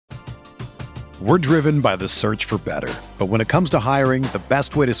We're driven by the search for better. But when it comes to hiring, the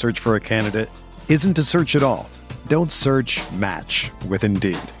best way to search for a candidate isn't to search at all. Don't search, match with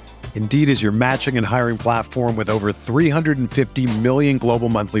Indeed. Indeed is your matching and hiring platform with over 350 million global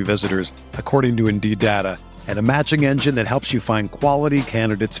monthly visitors, according to Indeed data, and a matching engine that helps you find quality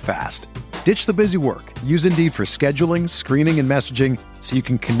candidates fast. Ditch the busy work. Use Indeed for scheduling, screening, and messaging so you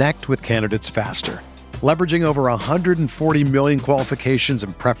can connect with candidates faster. Leveraging over 140 million qualifications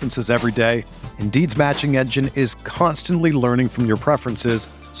and preferences every day, Indeed's matching engine is constantly learning from your preferences,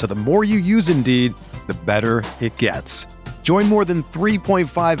 so the more you use Indeed, the better it gets. Join more than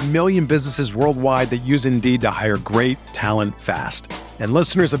 3.5 million businesses worldwide that use Indeed to hire great talent fast. And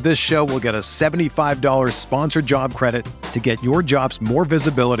listeners of this show will get a $75 sponsored job credit to get your jobs more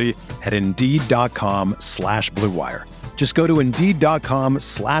visibility at Indeed.com/Blue Wire. Just go to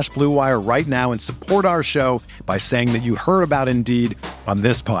Indeed.com/Blue Wire right now and support our show by saying that you heard about Indeed on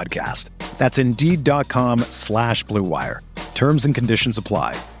this podcast. That's Indeed.com/Blue Wire. Terms and conditions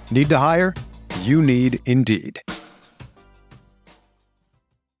apply. Need to hire? You need Indeed.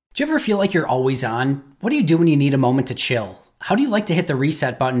 Do you ever feel like you're always on? What do you do when you need a moment to chill? How do you like to hit the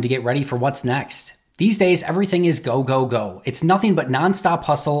reset button to get ready for what's next? These days, everything is go, go, go. It's nothing but nonstop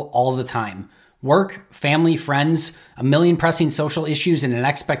hustle all the time. Work, family, friends, a million pressing social issues, and an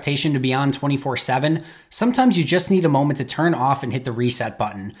expectation to be on 24/7. Sometimes you just need a moment to turn off and hit the reset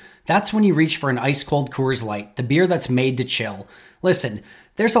button. That's when you reach for an ice-cold Coors Light, the beer that's made to chill. Listen,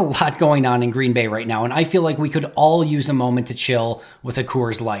 there's a lot going on in Green Bay right now, and I feel like we could all use a moment to chill with a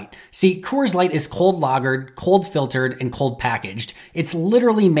Coors Light. See, Coors Light is cold lagered, cold filtered, and cold packaged. It's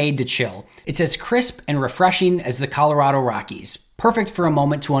literally made to chill. It's as crisp and refreshing as the Colorado Rockies. Perfect for a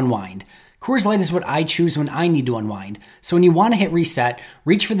moment to unwind. Coors Light is what I choose when I need to unwind. So when you want to hit reset,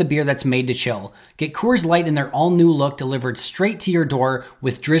 reach for the beer that's made to chill. Get Coors Light in their all-new look delivered straight to your door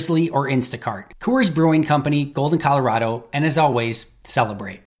with Drizzly or Instacart. Coors Brewing Company, Golden, Colorado, and as always,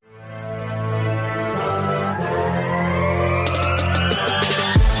 celebrate.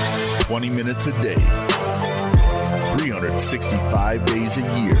 "20 minutes a day, 365 days a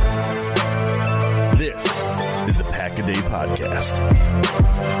year. This is the Pack-A-Day Podcast.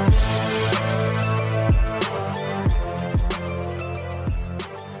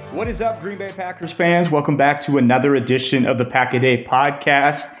 What is up, Green Bay Packers fans? Welcome back to another edition of the Pack-A-Day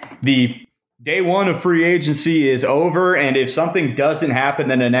Podcast. The day one of free agency is over, and if something doesn't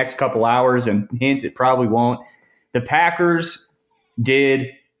happen in the next couple hours, and hint, it probably won't, the Packers did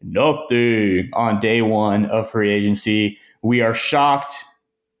nothing on day one of free agency. We are shocked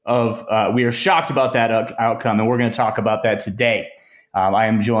about that outcome, and we're going to talk about that today. I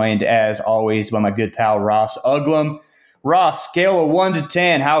am joined, as always, by my good pal Ross Uglum. Ross, scale of 1 to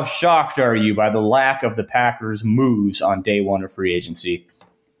 10, how shocked are you by the lack of the Packers' moves on day one of free agency?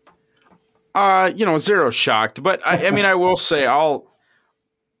 Zero shocked. But I will say,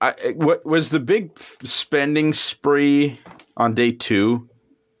 what was the big spending spree on day two?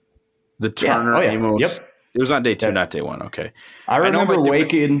 The Turner Amos. Yep. It was on day two, not day one. Okay. I remember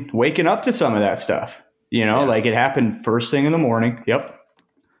waking up to some of that stuff. Like it happened first thing in the morning. Yep.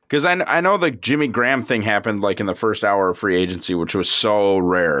 Because I know the Jimmy Graham thing happened like in the first hour of free agency, which was so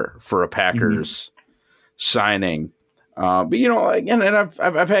rare for a Packers signing. But again, and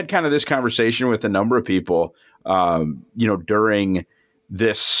I've had kind of this conversation with a number of people, during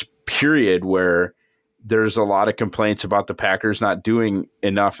this period where there's a lot of complaints about the Packers not doing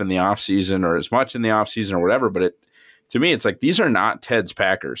enough in the offseason or as much in the offseason or whatever. But to me, it's like these are not Ted's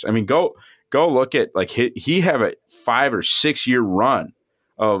Packers. I mean, go look at like he have a 5 or 6 year run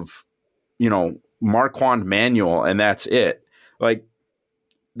of, Marquand Manuel, and that's it. Like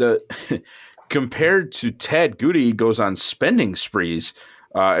compared to Ted, Goody goes on spending sprees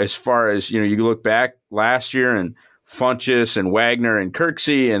as far as, you look back last year and Funchess and Wagner and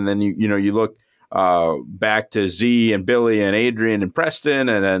Kirksey, and then you look back to Z and Billy and Adrian and Preston,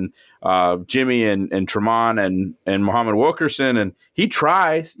 and then Jimmy and Tremont and Muhammad Wilkerson, and he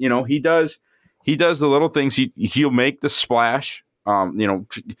tries, he does the little things. He'll make the splash. At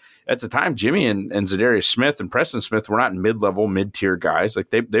the time, Jimmy and Zadarius Smith and Preston Smith were not mid-tier guys. Like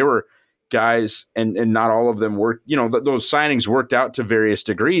they were guys, and not all of them were, those signings worked out to various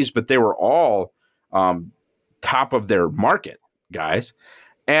degrees, but they were all top of their market guys.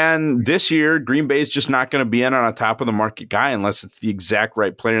 And this year, Green Bay is just not going to be in on a top of the market guy unless it's the exact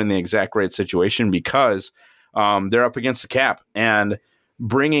right player in the exact right situation, because they're up against the cap, and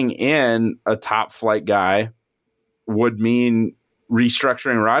bringing in a top flight guy would mean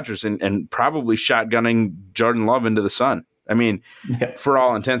restructuring Rodgers and probably shotgunning Jordan Love into the sun. I mean, for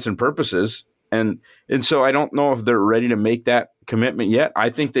all intents and purposes. And so I don't know if they're ready to make that commitment yet. I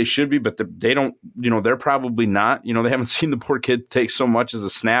think they should be, but they don't, they're probably not. They haven't seen the poor kid take so much as a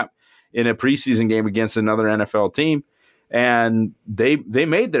snap in a preseason game against another NFL team. And they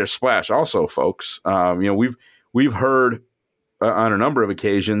made their splash also, folks. We've heard on a number of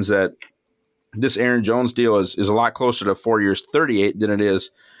occasions that this Aaron Jones deal is a lot closer to 4 years, 38 than it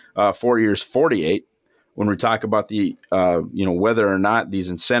is 4 years, 48. When we talk about the, whether or not these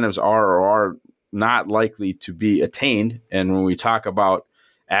incentives are or are not likely to be attained, and when we talk about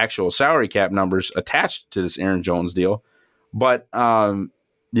actual salary cap numbers attached to this Aaron Jones deal, but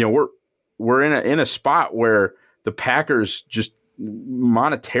we're in a spot where the Packers just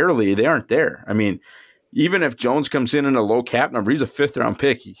monetarily they aren't there. I mean, even if Jones comes in a low cap number, he's a 5th round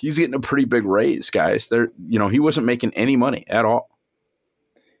pick. He's getting a pretty big raise, guys. He wasn't making any money at all.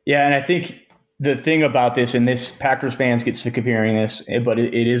 Yeah, and I think the thing about this, and this Packers fans get sick of hearing this, but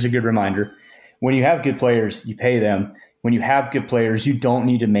it is a good reminder. When you have good players, you pay them. When you have good players, you don't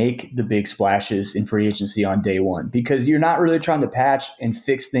need to make the big splashes in free agency on day one because you're not really trying to patch and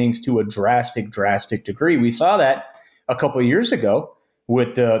fix things to a drastic degree. We saw that a couple of years ago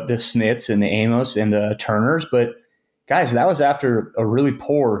with the Smiths and the Amos and the Turners. But, guys, that was after a really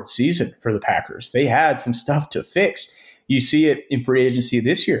poor season for the Packers. They had some stuff to fix. You see it in free agency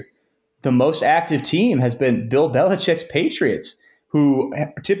this year. The most active team has been Bill Belichick's Patriots, who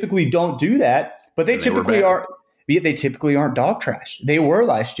typically don't do that, but they typically aren't dog trash. They were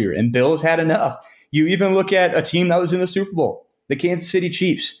last year, and Bill's had enough. You even look at a team that was in the Super Bowl, the Kansas City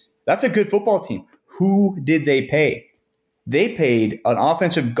Chiefs. That's a good football team. Who did they pay? They paid an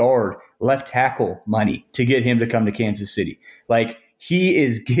offensive guard, left tackle money to get him to come to Kansas City. Like, he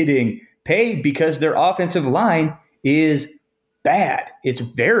is getting paid because their offensive line is bad. It's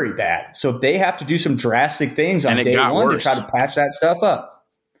very bad. So they have to do some drastic things on day one to try to patch that stuff up.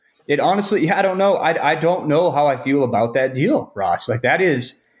 It honestly, I don't know. I don't know how I feel about that deal, Ross. Like, that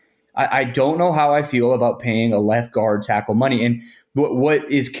is, I don't know how I feel about paying a left guard tackle money. And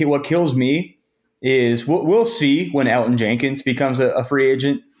what kills me is we'll see when Elton Jenkins becomes a free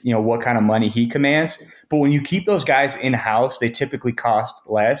agent, what kind of money he commands. But when you keep those guys in-house, they typically cost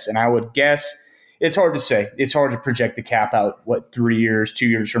less. And I would guess it's hard to say. It's hard to project the cap out, 3 years, 2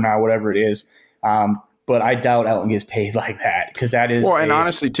 years from now, whatever it is. But I doubt Elton gets paid like that because that is and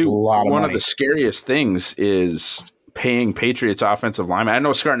honestly, too, one of the scariest things is paying Patriots offensive linemen. I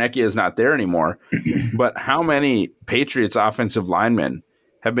know Scarnecchia is not there anymore, but how many Patriots offensive linemen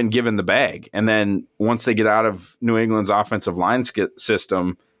have been given the bag, and then once they get out of New England's offensive line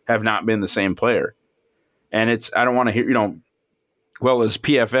system, have not been the same player? And I don't want to hear, his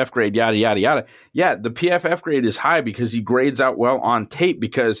PFF grade, yada, yada, yada. Yeah, the PFF grade is high because he grades out well on tape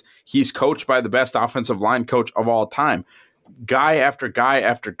because he's coached by the best offensive line coach of all time. Guy after guy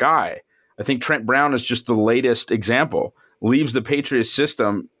after guy. I think Trent Brown is just the latest example. Leaves the Patriots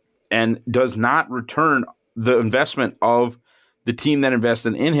system and does not return the investment of the team that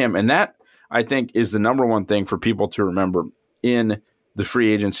invested in him. And that, I think, is the number one thing for people to remember in the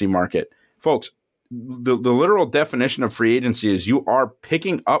free agency market. Folks, the literal definition of free agency is you are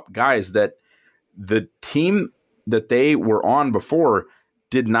picking up guys that the team that they were on before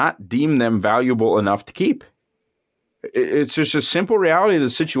did not deem them valuable enough to keep. It's just a simple reality of the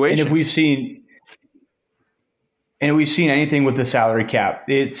situation. And if we've seen anything with the salary cap,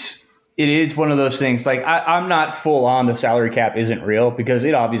 it is one of those things. Like, I'm not full on the salary cap isn't real because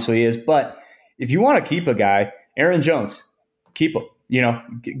it obviously is. But if you want to keep a guy, Aaron Jones, keep him.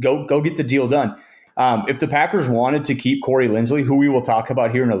 Go get the deal done. If the Packers wanted to keep Corey Linsley, who we will talk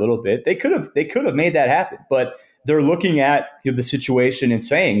about here in a little bit, they could have made that happen. But they're looking at the situation and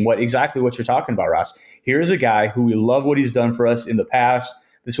saying exactly what you're talking about, Ross. Here's a guy who we love what he's done for us in the past.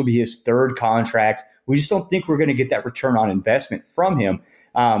 This will be his third contract. We just don't think we're going to get that return on investment from him.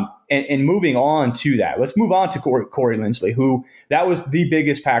 And moving on to that, let's move on to Corey Linsley, who that was the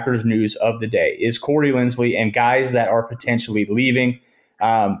biggest Packers news of the day, is Corey Linsley and guys that are potentially leaving.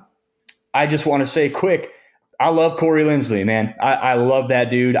 I just want to say quick, I love Corey Linsley, man. I love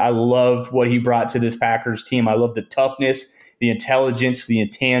that dude. I loved what he brought to this Packers team. I love the toughness, the intelligence, the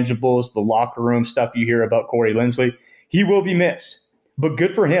intangibles, the locker room stuff you hear about Corey Linsley. He will be missed. But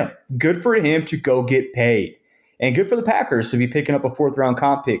good for him. Good for him to go get paid. And good for the Packers to be picking up a 4th-round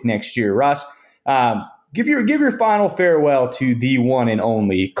comp pick next year. Ross, give your final farewell to the one and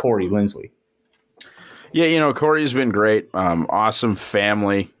only Corey Linsley. Yeah, Corey's been great. Awesome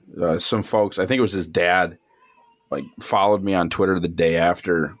family. Some folks, I think it was his dad, followed me on Twitter the day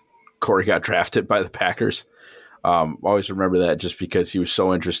after Corey got drafted by the Packers. Always remember that just because he was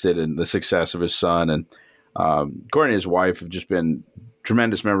so interested in the success of his son. And Corey and his wife have just been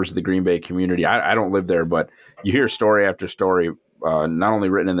tremendous members of the Green Bay community. I don't live there, but you hear story after story not only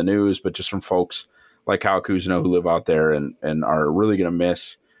written in the news, but just from folks like Kyle Kuzno who live out there and are really going to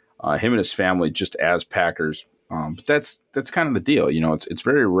miss him and his family just as Packers. But that's kind of the deal. It's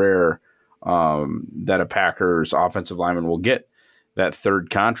very rare that a Packers offensive lineman will get that third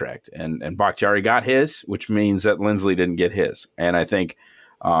contract. And Bakhtiari got his, which means that Lindsley didn't get his. And I think,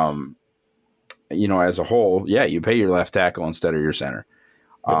 as a whole, you pay your left tackle instead of your center.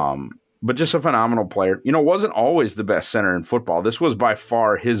 But just a phenomenal player. Wasn't always the best center in football. This was by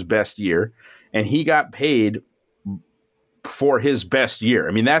far his best year, and he got paid for his best year.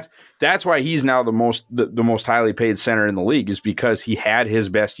 I mean, that's why he's now the most highly paid center in the league, is because he had his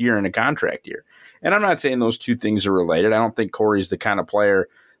best year in a contract year. And I'm not saying those two things are related. I don't think Corey's the kind of player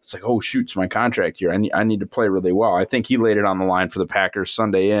it's like, oh, shoot, it's my contract year. I need to play really well. I think he laid it on the line for the Packers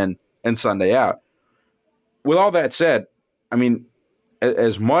Sunday in and Sunday out. With all that said, I mean,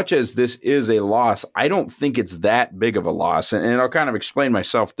 as much as this is a loss, I don't think it's that big of a loss. And I'll kind of explain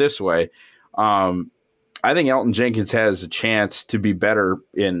myself this way. I think Elgton Jenkins has a chance to be better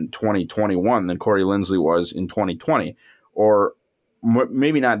in 2021 than Corey Linsley was in 2020. Or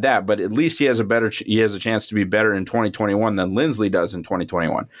maybe not that, but at least he has a chance to be better in 2021 than Linsley does in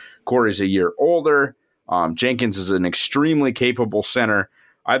 2021. Corey's a year older. Jenkins is an extremely capable center.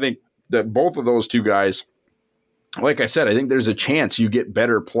 I think that both of those two guys, like I said, I think there's a chance you get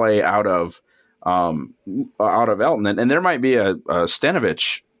better play out of Elgton, and there might be a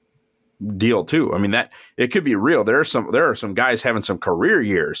Stenavich deal too. I mean, that it could be real. There are some guys having some career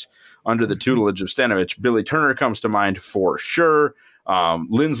years under the tutelage of Stenavich. Billy Turner comes to mind for sure.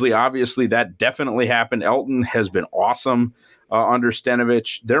 Linsley, obviously, that definitely happened. Elgton has been awesome under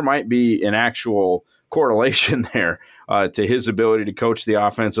Stenavich. There might be an actual correlation there to his ability to coach the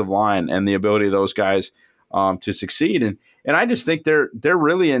offensive line and the ability of those guys to succeed. And I just think they're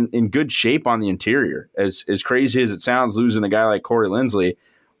really in good shape on the interior. As crazy as it sounds, losing a guy like Corey Linsley,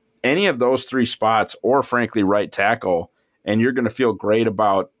 any of those three spots, or frankly right tackle, and you're going to feel great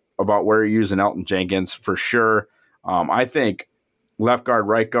about where you're using Elgton Jenkins for sure. I think left guard,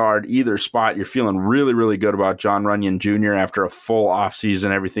 right guard, either spot, you're feeling really, really good about Jon Runyan Jr. after a full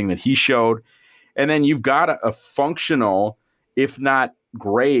offseason, everything that he showed. And then you've got a functional, if not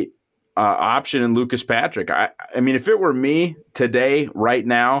great, option in Lucas Patrick. I mean, if it were me today, right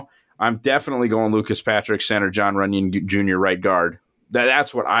now, I'm definitely going Lucas Patrick center, Jon Runyan Jr. right guard.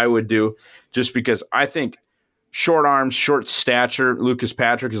 That's what I would do, just because I think short arms, short stature, Lucas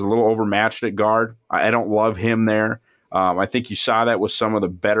Patrick is a little overmatched at guard. I don't love him there. I think you saw that with some of the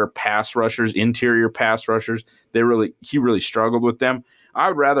better pass rushers, interior pass rushers. He really struggled with them. I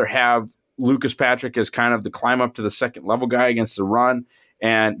would rather have Lucas Patrick as kind of the climb up to the second level guy against the run,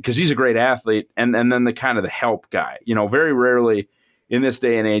 and because he's a great athlete, and then the kind of the help guy. Very rarely in this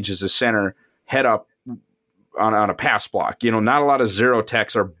day and age is a center head up on a pass block. Not a lot of zero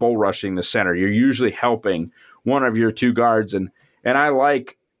techs are bull rushing the center. You're usually helping one of your two guards, and I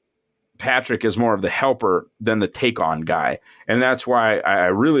like Patrick as more of the helper than the take-on guy, and that's why I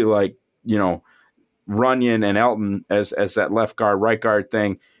really like Runyan and Elgton as that left guard, right guard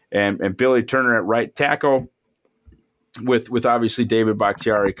thing, and Billy Turner at right tackle, with obviously David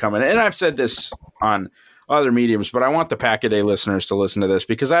Bakhtiari coming. And I've said this on other mediums, but I want the Pack-A-Day listeners to listen to this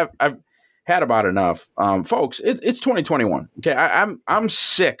because I've had about enough. Folks, it's 2021. Okay, I'm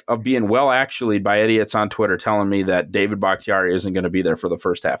sick of being well-actually'd by idiots on Twitter telling me that David Bakhtiari isn't going to be there for the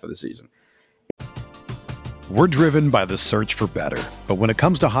first half of the season. We're driven by the search for better. But when it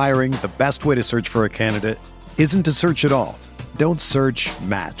comes to hiring, the best way to search for a candidate isn't to search at all. Don't search,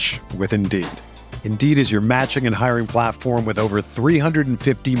 match with Indeed. Indeed is your matching and hiring platform with over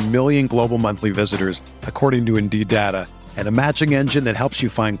 350 million global monthly visitors, according to Indeed data, and a matching engine that helps you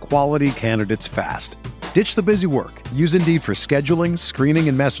find quality candidates fast. Ditch the busy work. Use Indeed for scheduling, screening,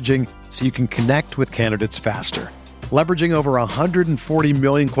 and messaging so you can connect with candidates faster. Leveraging over 140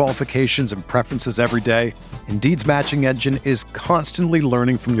 million qualifications and preferences every day, Indeed's matching engine is constantly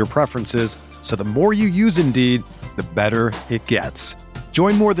learning from your preferences, so the more you use Indeed, the better it gets.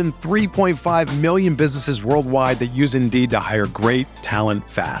 Join more than 3.5 million businesses worldwide that use Indeed to hire great talent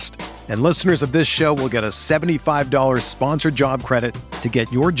fast. And listeners of this show will get a $75 sponsored job credit to get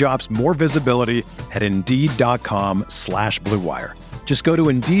your jobs more visibility at Indeed.com/Blue Wire. Just go to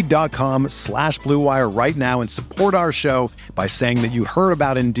Indeed.com/Blue Wire right now and support our show by saying that you heard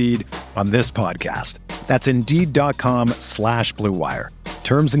about Indeed on this podcast. That's Indeed.com/Blue Wire.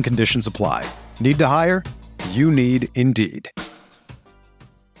 Terms and conditions apply. Need to hire? You need Indeed.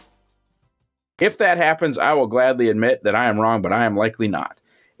 If that happens, I will gladly admit that I am wrong, but I am likely not.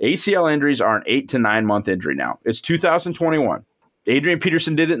 ACL injuries are an 8 to 9 month injury now. It's 2021. Adrian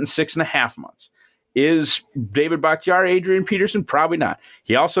Peterson did it in 6.5 months. Is David Bakhtiari Adrian Peterson? Probably not.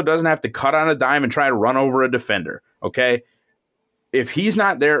 He also doesn't have to cut on a dime and try to run over a defender, okay? If he's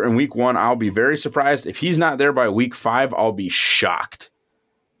not there in week 1, I'll be very surprised. If he's not there by week 5, I'll be shocked.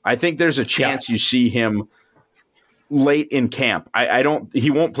 I think there's a chance you see him late in camp. He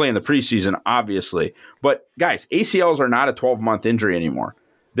won't play in the preseason, obviously. But guys, ACLs are not a 12-month injury anymore.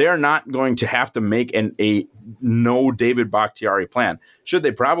 They are not going to have to make a no David Bakhtiari plan. Should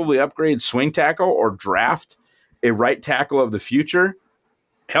they probably upgrade swing tackle or draft a right tackle of the future?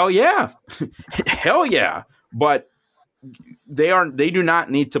 Hell yeah. Hell yeah. But they do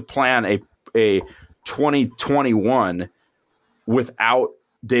not need to plan a 2021 without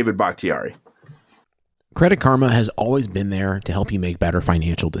David Bakhtiari. Credit Karma has always been there to help you make better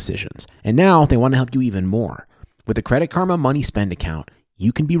financial decisions. And now they want to help you even more. With a Credit Karma Money Spend account,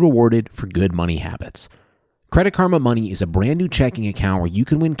 you can be rewarded for good money habits. Credit Karma Money is a brand new checking account where you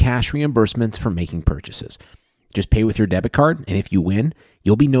can win cash reimbursements for making purchases. Just pay with your debit card, and if you win,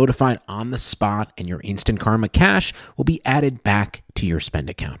 you'll be notified on the spot, and your Instant Karma cash will be added back to your spend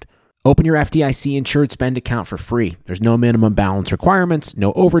account. Open your FDIC insured spend account for free. There's no minimum balance requirements,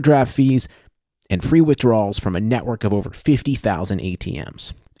 no overdraft fees, and free withdrawals from a network of over 50,000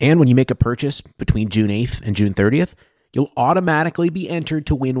 ATMs. And when you make a purchase between June 8th and June 30th, you'll automatically be entered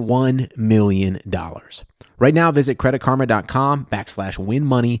to win $1 million. Right now, visit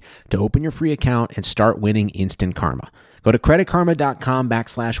creditkarma.com/winmoney to open your free account and start winning instant karma. Go to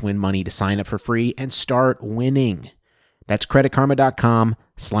creditkarma.com/winmoney to sign up for free and start winning. That's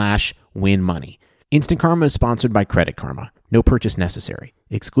creditkarma.com/winmoney. Instant Karma is sponsored by Credit Karma. No purchase necessary.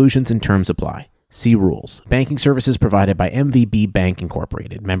 Exclusions and terms apply. See rules. Banking services provided by MVB Bank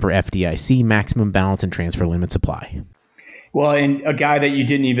Incorporated. Member FDIC. Maximum balance and transfer limits apply. Well, and a guy that you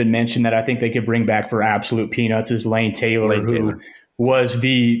didn't even mention that I think they could bring back for absolute peanuts is Lane Taylor, who was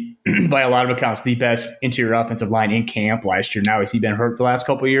by a lot of accounts, the best interior offensive line in camp last year. Now, has he been hurt the last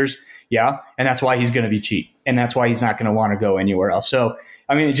couple of years? Yeah. And that's why he's going to be cheap. And that's why he's not going to want to go anywhere else. So,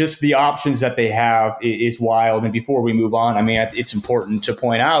 I mean, just the options that they have is wild. And before we move on, I mean, it's important to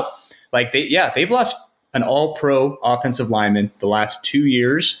point out, like, they've lost an all-pro offensive lineman the last 2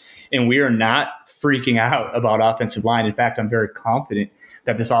 years, and we are not freaking out about offensive line. In fact, I'm very confident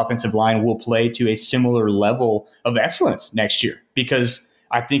that this offensive line will play to a similar level of excellence next year, because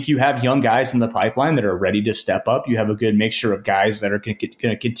I think you have young guys in the pipeline that are ready to step up. You have a good mixture of guys that are going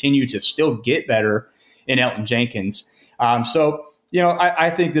to continue to still get better in Elgton Jenkins. So,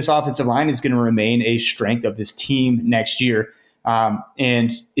 I think this offensive line is going to remain a strength of this team next year.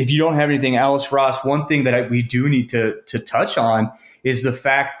 And if you don't have anything else, Ross, one thing that we do need to touch on is the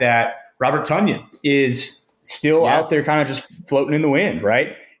fact that Robert Tonyan is still out there kind of just floating in the wind,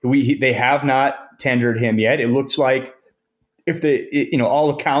 right? They have not tendered him yet. It looks like if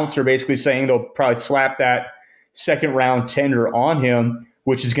all accounts are basically saying they'll probably slap that second round tender on him,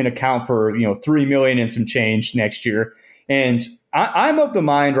 which is going to count for, $3 million and some change next year. And I'm of the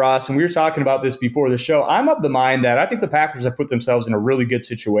mind, Ross, and we were talking about this before the show, I'm of the mind that I think the Packers have put themselves in a really good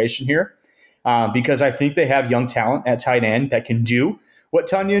situation here because I think they have young talent at tight end that can do what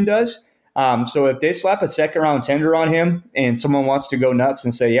Tonyan does. So if they slap a second round tender on him and someone wants to go nuts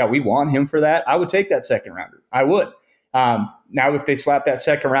and say, yeah, we want him for that, I would take that second rounder. I would. Now, if they slap that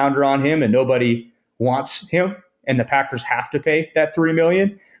second rounder on him and nobody wants him and the Packers have to pay that $3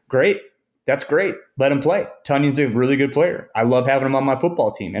 million, great. That's great. Let him play. Tonyan's a really good player. I love having him on my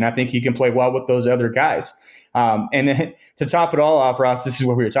football team, and I think he can play well with those other guys. And then to top it all off, Ross, this is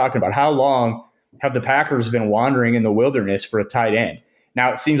what we were talking about. How long have the Packers been wandering in the wilderness for a tight end?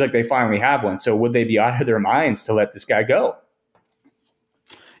 Now it seems like they finally have one. So would they be out of their minds to let this guy go?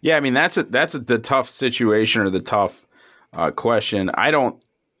 Yeah, I mean, that's the tough situation or the tough question.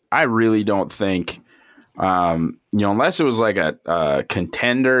 I really don't think, unless it was like a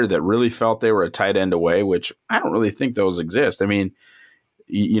contender that really felt they were a tight end away, which I don't really think those exist. I mean,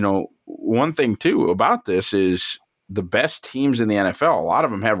 one thing too about this is the best teams in the NFL, a lot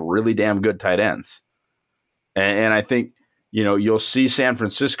of them have really damn good tight ends. And I think, you'll see San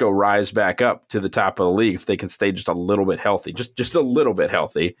Francisco rise back up to the top of the league if they can stay just a little bit healthy, just a little bit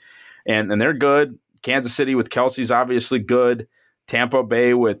healthy. And they're good. Kansas City with Kelsey's obviously good. Tampa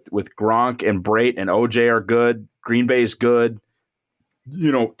Bay with Gronk and Brate and OJ are good. Green Bay's good.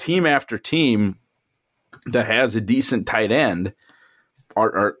 Team after team that has a decent tight end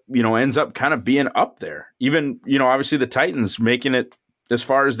are ends up kind of being up there. Even, obviously the Titans making it as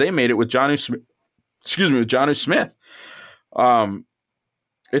far as they made it with Jonnu Smith.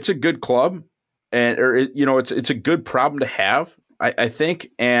 It's a good club, and it's a good problem to have. I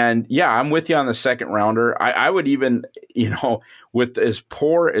think, and yeah, I'm with you on the second rounder. I would even, with as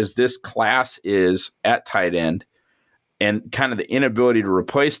poor as this class is at tight end and kind of the inability to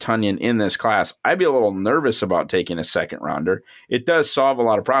replace Tonyan in this class, I'd be a little nervous about taking a second rounder. It does solve a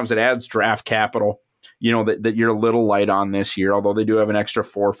lot of problems. It adds draft capital, that you're a little light on this year, although they do have an extra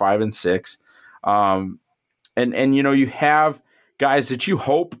 4, 5, and 6. And you have guys that you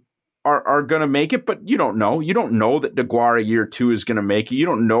hope are going to make it, but you don't know. You don't know that DeGuara year 2 is going to make it. You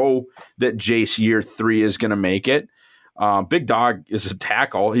don't know that Jace year 3 is going to make it. Big Dog is a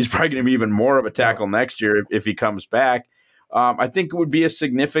tackle. He's probably going to be even more of a tackle next year if he comes back. I think it would be a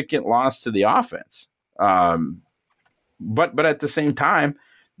significant loss to the offense. But at the same time,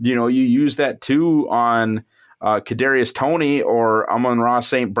 you use that too on Kadarius Toney or Amon-Ra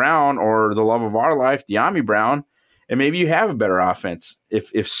St. Brown or the love of our life, De'Ami Brown. And maybe you have a better offense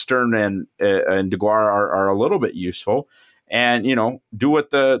if Stern and DeGuara are a little bit useful, and do what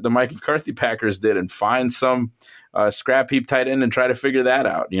the Mike McCarthy Packers did and find some scrap heap tight end and try to figure that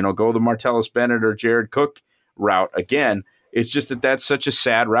out. Go the Martellus Bennett or Jared Cook route again. It's just that's such a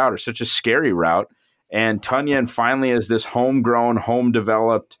sad route or such a scary route. And Tonyan finally is this homegrown, home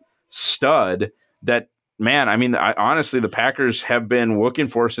developed stud that, man. I mean, honestly, the Packers have been looking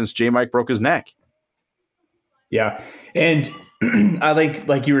for since J. Mike broke his neck. Yeah. And I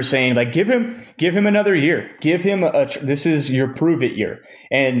like you were saying, like, give him another year. Give him this is your prove it year.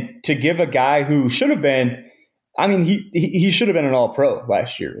 And to give a guy who should have been, he should have been an all-pro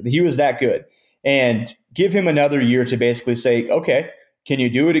last year. He was that good. And give him another year to basically say, okay, can you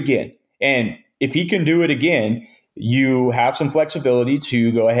do it again? And if he can do it again, you have some flexibility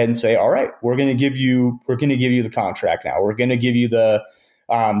to go ahead and say, all right, we're going to give you the contract now. We're going to give you the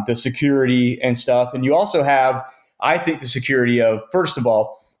security and stuff. And you also have, I think, the security of, first of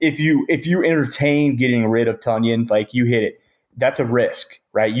all, if you entertain getting rid of Tonyan, like you hit it, that's a risk,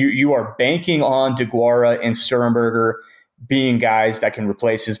 right? You are banking on DeGuara and Sternberger being guys that can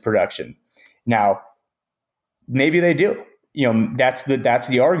replace his production. Now, maybe they do. That's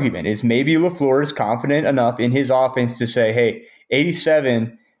the argument, is maybe LaFleur is confident enough in his offense to say, hey,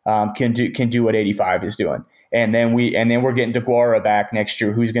 87 can do what 85 is doing. And then we're getting DeGuara back next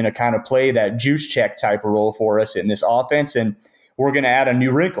year, who's going to kind of play that juice check type of role for us in this offense. And we're going to add a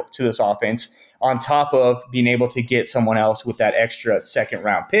new wrinkle to this offense on top of being able to get someone else with that extra second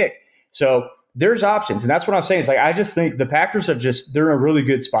round pick. So there's options. And that's what I'm saying. It's like, I just think the Packers they're in a really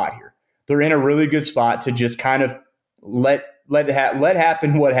good spot here. They're in a really good spot to just kind of let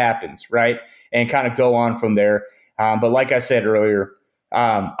happen what happens, right? And kind of go on from there. But like I said earlier,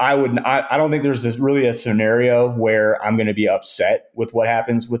 I don't think there's really a scenario where I'm going to be upset with what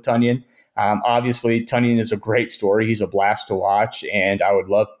happens with Tonyan. Obviously, Tonyan is a great story. He's a blast to watch, and I would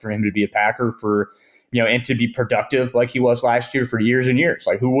love for him to be a Packer and to be productive like he was last year for years and years.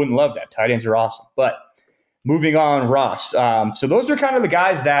 Like, who wouldn't love that? Tight ends are awesome. But moving on, Ross. So those are kind of the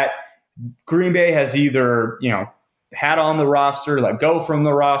guys that Green Bay has either, had on the roster, let go from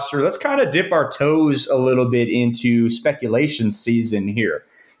the roster. Let's kind of dip our toes a little bit into speculation season here.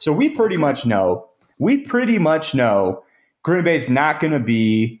 So we pretty much know Green Bay's not going to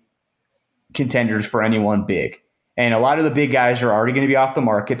be contenders for anyone big. And a lot of the big guys are already going to be off the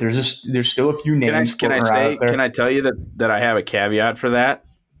market. There's still a few names. Can I tell you that I have a caveat for that?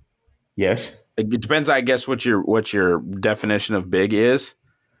 Yes. It depends, I guess, what your definition of big is.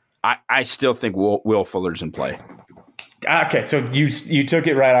 I still think Will Fuller's in play. Okay, so you took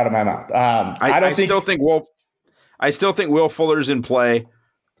it right out of my mouth. I still think Will Fuller's in play.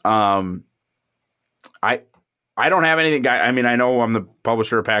 I don't have anything. I mean, I know I'm the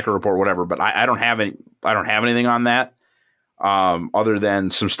publisher of Packer Report, whatever, but I don't have anything on that. Other than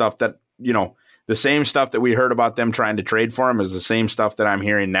some stuff that the same stuff that we heard about them trying to trade for him is the same stuff that I'm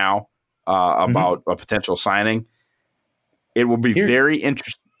hearing now about a potential signing. It will be very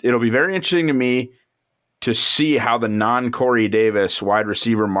interesting. It'll be very interesting to me to see how the non-Corey Davis wide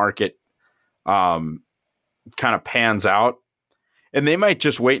receiver market kind of pans out. And they might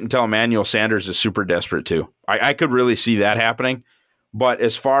just wait until Emmanuel Sanders is super desperate too. I could really see that happening. But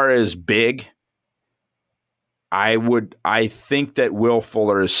as far as big, I think that Will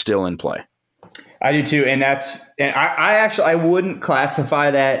Fuller is still in play. I do too. And I wouldn't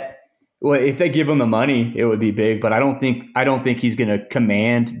classify that. Well, if they give him the money, it would be big, but I don't think he's going to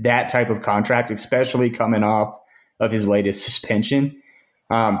command that type of contract, especially coming off of his latest suspension.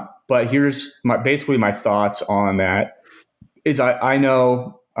 But here's basically my thoughts on that. Is I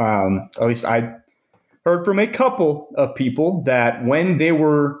know, at least I heard from a couple of people that when they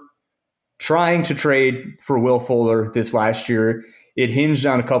were trying to trade for Will Fuller this last year, it hinged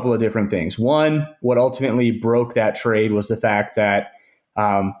on a couple of different things. One, what ultimately broke that trade was the fact that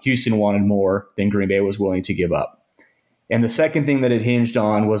Houston wanted more than Green Bay was willing to give up. And the second thing that it hinged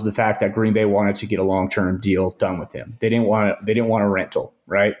on was the fact that Green Bay wanted to get a long-term deal done with him. They didn't want a rental,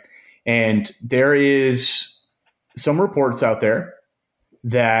 right? And there is some reports out there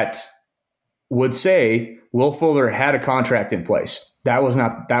that would say Will Fuller had a contract in place. That was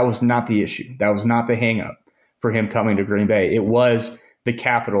not the issue. That was not the hang-up for him coming to Green Bay. It was the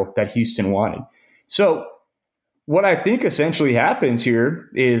capital that Houston wanted. So what I think essentially happens here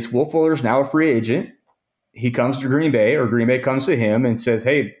is Will Fuller is now a free agent. He comes to Green Bay, or Green Bay comes to him and says,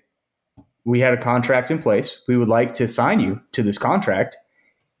 hey, we had a contract in place. We would like to sign you to this contract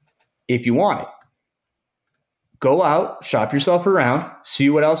if you want it. Go out, shop yourself around, see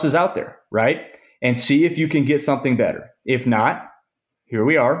what else is out there, right? And see if you can get something better. If not, here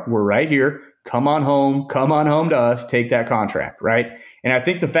we are. We're right here. Come on home to us, take that contract, right? And I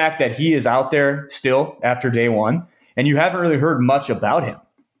think the fact that he is out there still after day one, and you haven't really heard much about him,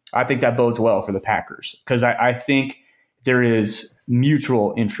 I think that bodes well for the Packers, because I think there is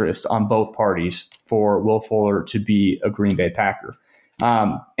mutual interest on both parties for Will Fuller to be a Green Bay Packer.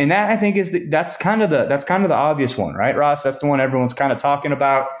 And that, I think, that's kind of the obvious one, right, Ross? That's the one everyone's kind of talking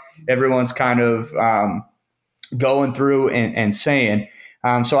about. Everyone's kind of going through and saying.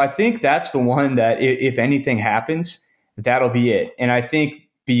 So I think that's the one that, if anything happens, that'll be it. And I think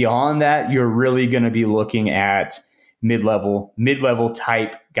beyond that, you're really going to be looking at mid-level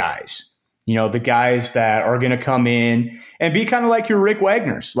type guys. You know, the guys that are going to come in and be kind of like your Rick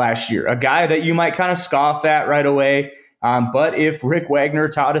Wagner's last year, a guy that you might kind of scoff at right away. But if Rick Wagner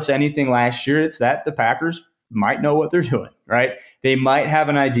taught us anything last year, it's that the Packers might know what they're doing, right? They might have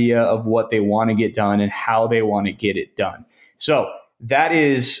an idea of what they want to get done and how they want to get it done. So that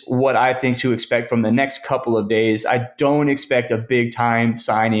is what I think to expect from the next couple of days. I don't expect a big time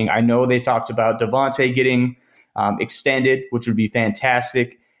signing. I know they talked about Devontae getting extended, which would be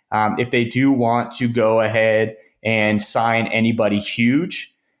fantastic. If they do want to go ahead and sign anybody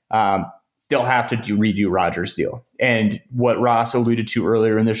huge, they'll have to redo Rodgers' deal. And what Ross alluded to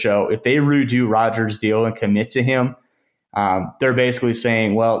earlier in the show, if they redo Rodgers' deal and commit to him, they're basically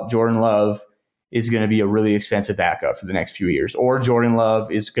saying, well, Jordan Love is going to be a really expensive backup for the next few years, or Jordan Love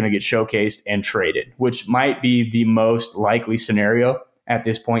is going to get showcased and traded, which might be the most likely scenario at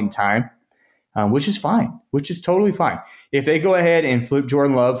this point in time. Which is fine, which is totally fine. If they go ahead and flip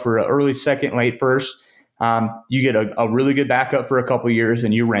Jordan Love for an early second, late first, you get a really good backup for a couple of years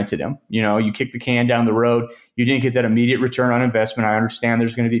and you rented him. You know, you kick the can down the road. You didn't get that immediate return on investment. I understand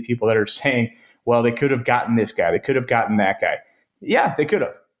there's going to be people that are saying, well, they could have gotten this guy. They could have gotten that guy. Yeah, they could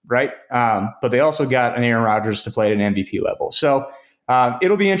have, right? But they also got an Aaron Rodgers to play at an MVP level. So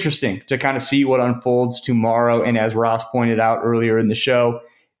it'll be interesting to kind of see what unfolds tomorrow. And as Ross pointed out earlier in the show,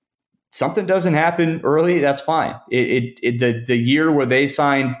 something doesn't happen early, that's fine. The year where they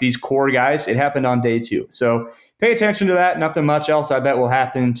signed these core guys, it happened on day 2. So pay attention to that. Nothing much else I bet will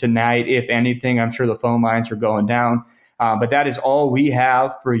happen tonight. If anything, I'm sure the phone lines are going down. But that is all we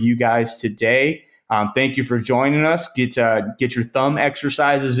have for you guys today. Thank you for joining us. Get your thumb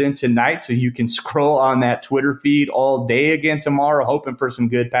exercises in tonight so you can scroll on that Twitter feed all day again tomorrow, hoping for some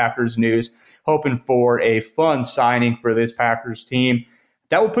good Packers news, hoping for a fun signing for this Packers team.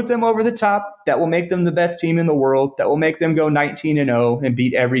 That will put them over the top. That will make them the best team in the world. That will make them go 19-0 and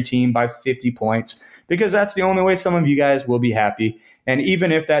beat every team by 50 points, because that's the only way some of you guys will be happy. And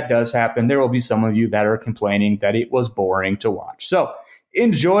even if that does happen, there will be some of you that are complaining that it was boring to watch. So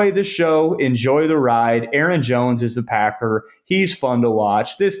enjoy the show. Enjoy the ride. Aaron Jones is a Packer. He's fun to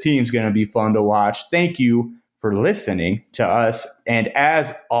watch. This team's going to be fun to watch. Thank you for listening to us. And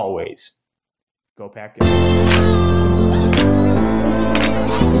as always, go Packers.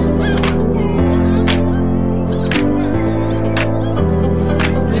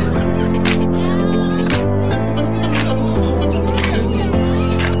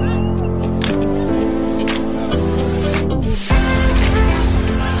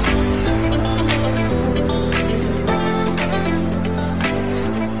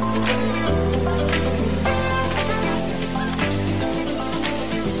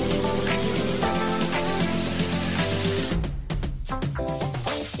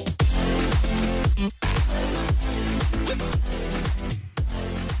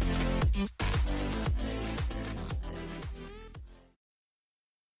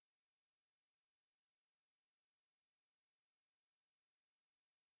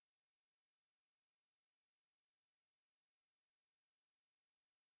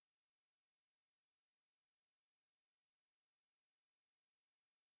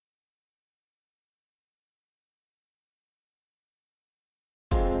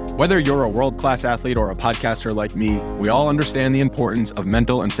 Whether you're a world-class athlete or a podcaster like me, we all understand the importance of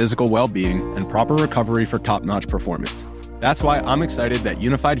mental and physical well-being and proper recovery for top-notch performance. That's why I'm excited that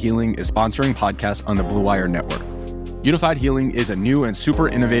Unified Healing is sponsoring podcasts on the Blue Wire Network. Unified Healing is a new and super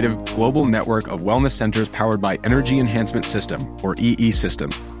innovative global network of wellness centers powered by Energy Enhancement System, or EE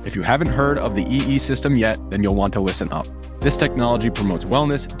System. If you haven't heard of the EE System yet, then you'll want to listen up. This technology promotes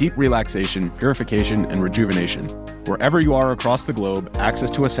wellness, deep relaxation, purification, and rejuvenation. Wherever you are across the globe,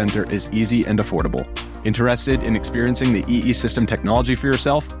 access to a center is easy and affordable. Interested in experiencing the EE System technology for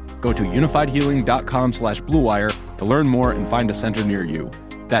yourself? Go to unifiedhealing.com/bluewire to learn more and find a center near you.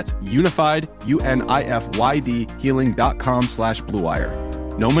 That's unified, UNIFYD, healing.com/bluewire.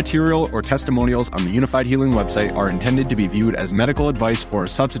 No material or testimonials on the Unified Healing website are intended to be viewed as medical advice or a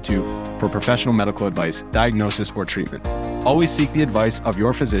substitute for professional medical advice, diagnosis, or treatment. Always seek the advice of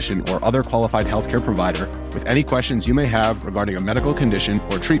your physician or other qualified healthcare provider with any questions you may have regarding a medical condition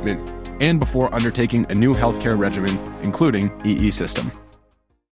or treatment and before undertaking a new healthcare regimen, including EE System.